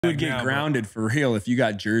would get grounded for real if you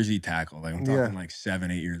got jersey tackle. Like I'm talking like 7,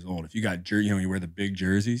 8 years old. If you got you wear the big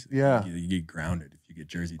jerseys. Yeah, you get grounded if you get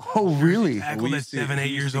jersey tackle. Oh, really? Tackle at 7, 8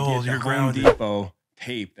 years old. You're Home grounded. Depot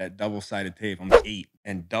tape, that double-sided tape. I'm 8,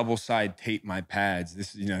 and double-side tape my pads.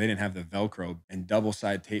 This, they didn't have the Velcro, and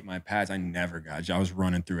double-side tape my pads. I never got. I was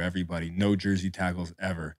running through everybody. No jersey tackles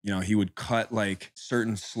ever. He would cut like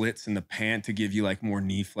certain slits in the pant to give you like more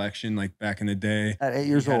knee flexion, like back in the day. At 8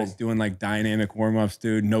 years old, doing like dynamic warm-ups,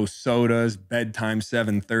 dude. No sodas. Bedtime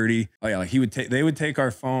 7:30. Oh yeah, like they would take our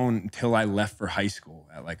phone until I left for high school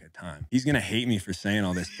at like a time. He's gonna hate me for saying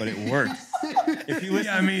all this, but it worked. If he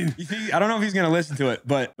listen, I don't know if he's gonna listen to it,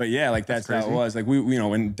 but yeah, like that's how it was. Like we,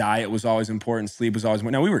 when diet was always important, sleep was always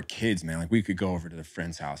important. Now we were kids, man. Like we could go over to the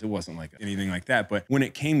friend's house. It wasn't like anything like that. But when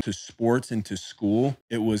it came to sports and to school,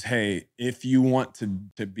 it was, hey, if you want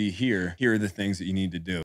to be here, here are the things that you need to do.